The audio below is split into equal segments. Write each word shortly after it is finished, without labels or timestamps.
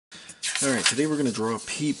Alright, today we're going to draw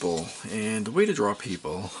people, and the way to draw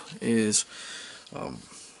people is,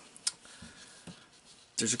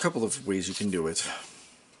 there's a couple of ways you can do it,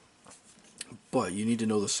 but you need to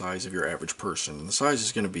know the size of your average person. The size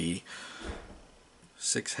is going to be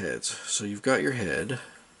 6 heads. So you've got your head,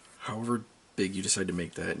 however big you decide to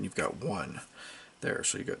make that, and you've got 1 there.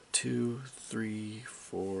 So you've got 2, 3,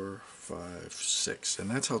 4, 5, 6,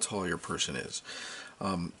 and that's how tall your person is.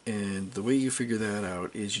 And the way you figure that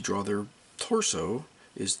out is you draw their torso.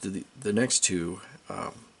 Is the next two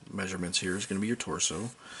measurements here is going to be your torso.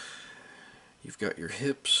 You've got your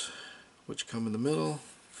hips, which come in the middle,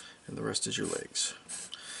 and the rest is your legs.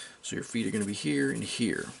 So your feet are going to be here and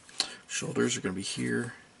here. Shoulders are going to be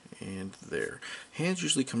here and there. Hands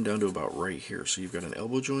usually come down to about right here. So you've got an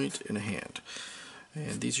elbow joint and a hand.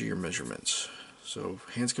 And these are your measurements. So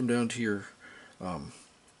hands come down to your,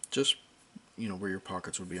 just where your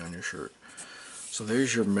pockets would be on your shirt. So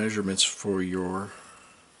there's your measurements for your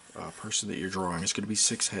person that you're drawing. It's going to be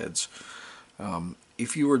 6 heads.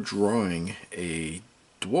 If you were drawing a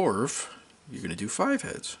dwarf, you're going to do 5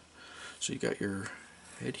 heads. So you got your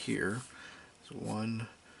head here. So 1,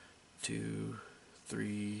 2,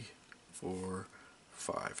 3, 4,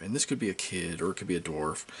 5. And this could be a kid or it could be a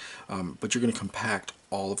dwarf, but you're going to compact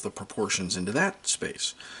all of the proportions into that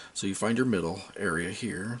space. So you find your middle area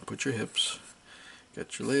here, put your hips,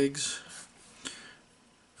 got your legs,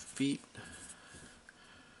 feet,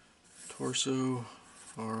 torso,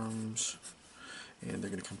 arms, and they're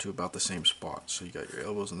going to come to about the same spot. So you got your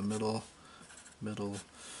elbows in the middle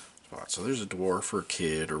spot. So there's a dwarf or a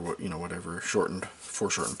kid or whatever,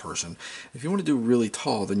 foreshortened person. If you want to do really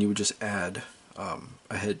tall, then you would just add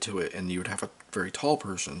a head to it, and you would have a very tall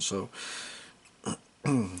person. So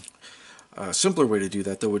a simpler way to do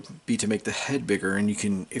that, though, would be to make the head bigger, and you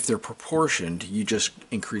can, if they're proportioned, you just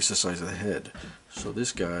increase the size of the head. So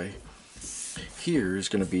this guy here is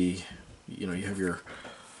going to be, you have your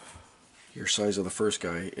size of the first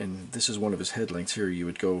guy, and this is one of his head lengths here. You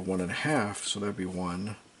would go 1.5, so that'd be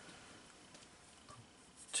 1,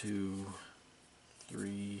 2,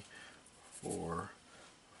 3, 4,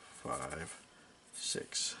 5,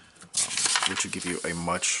 6, which would give you a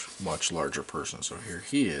much larger person. So here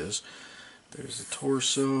he is. There's the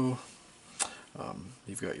torso.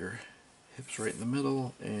 You've got your hips right in the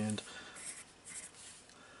middle, and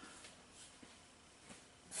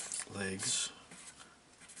legs,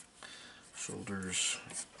 shoulders,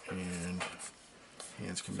 and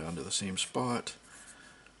hands come down to the same spot.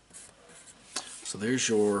 So there's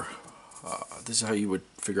your, this is how you would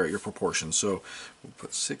figure out your proportions. So we'll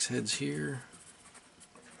put 6 heads here.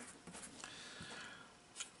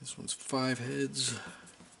 This one's 5 heads.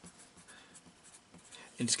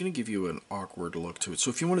 And it's going to give you an awkward look to it. So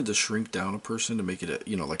if you wanted to shrink down a person to make it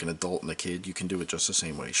like an adult and a kid, you can do it just the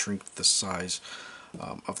same way. Shrink the size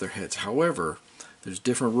of their heads. However, there's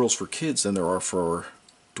different rules for kids than there are for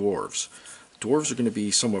dwarves. Dwarves are going to be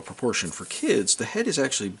somewhat proportioned. For kids, the head is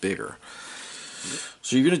actually bigger.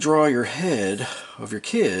 So you're going to draw your head of your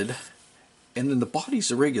kid, and then the body's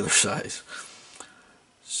the regular size.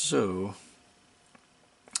 So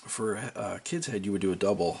for a kid's head, you would do a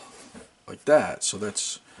double like that. So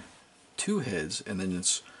that's 2 heads, and then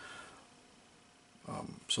it's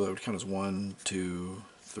so that would count as 1, 2,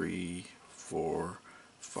 3, 4,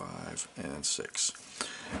 5, and 6.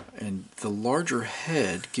 And the larger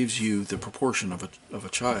head gives you the proportion of a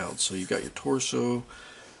child. So you got your torso,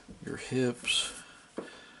 your hips,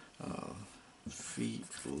 feet,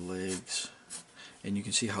 legs, and you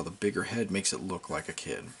can see how the bigger head makes it look like a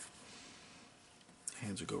kid.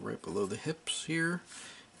 Hands will go right below the hips here.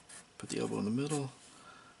 Put the elbow in the middle,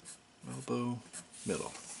 elbow,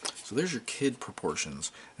 middle. So there's your kid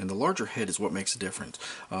proportions, and the larger head is what makes a difference.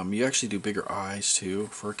 You actually do bigger eyes too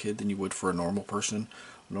for a kid than you would for a normal person.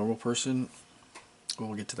 A normal person, well,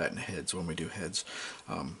 we'll get to that in heads when we do heads.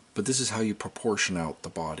 But this is how you proportion out the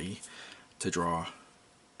body to draw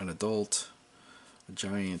an adult, a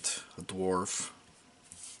giant, a dwarf,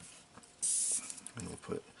 and we'll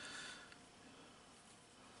put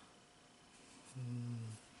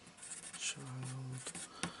child.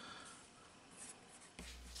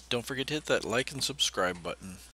 Don't forget to hit that like and subscribe button.